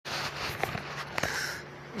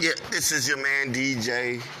Yeah, this is your man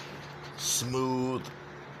DJ Smooth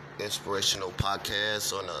Inspirational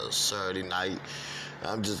Podcast on a Saturday night.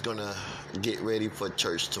 I'm just gonna get ready for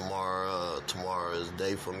church tomorrow. Tomorrow is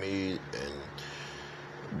day for me,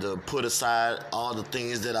 and to put aside all the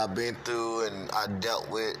things that I've been through and I dealt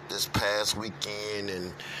with this past weekend,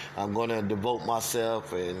 and I'm gonna devote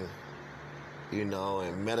myself and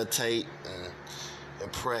and meditate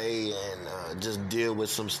and pray and just deal with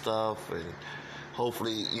some stuff, and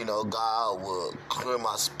hopefully God will clear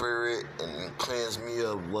my spirit and cleanse me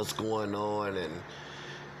of what's going on, and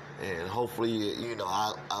hopefully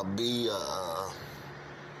I'll be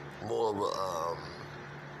more of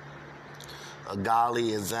a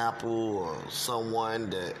godly example or someone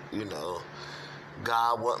that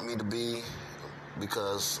God want me to be,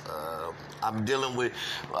 because I'm dealing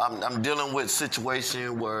with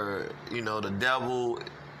situation where the devil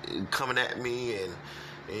is coming at me, and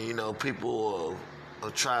people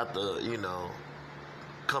will try to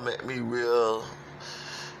come at me real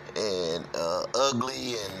and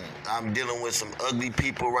ugly, and I'm dealing with some ugly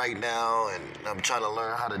people right now, and I'm trying to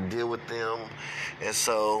learn how to deal with them. And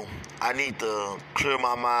so I need to clear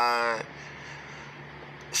my mind,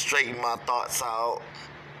 straighten my thoughts out,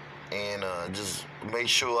 and just make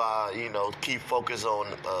sure I keep focused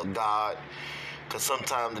on God, because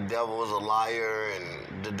sometimes the devil is a liar,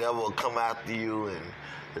 and the devil will come after you, and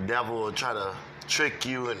the devil will try to trick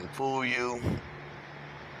you and fool you.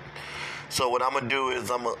 So what I'm going to do is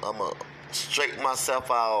I'm going to straighten myself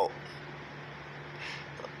out.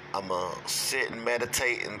 I'm going to sit and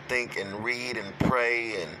meditate and think and read and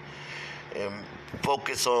pray and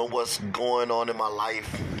focus on what's going on in my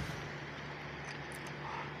life.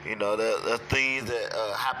 The things that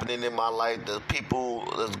are happening in my life, the people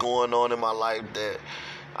that's going on in my life that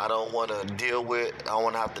I don't want to deal with, I don't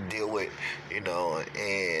want to have to deal with,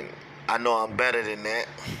 and I know I'm better than that.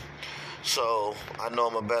 So I know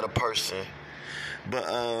I'm a better person. But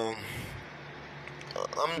I'm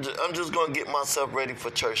just going to get myself ready for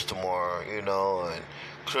church tomorrow, and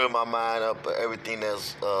clear my mind up of everything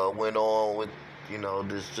that's went on with,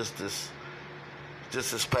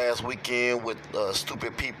 this past weekend with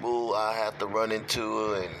stupid people I have to run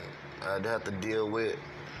into and I'd have to deal with.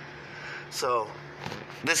 So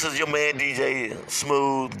this is your man DJ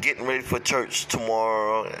Smooth, getting ready for church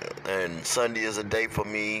tomorrow, and Sunday is a day for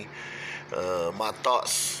me. My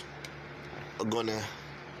thoughts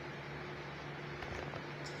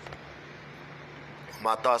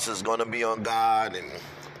is gonna be on God and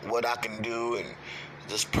what I can do, and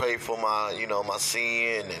just pray for my my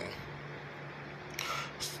sin, and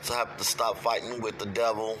to have to stop fighting with the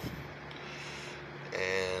devil.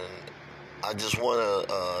 And I just want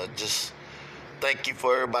to just thank you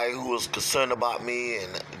for everybody who was concerned about me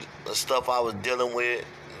and the stuff I was dealing with,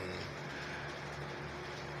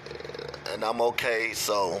 and I'm okay.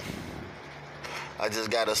 So I just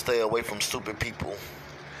gotta stay away from stupid people.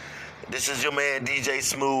 This is your man DJ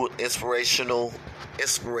Smooth Inspirational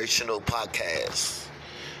Podcast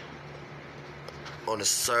on a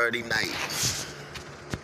Saturday night.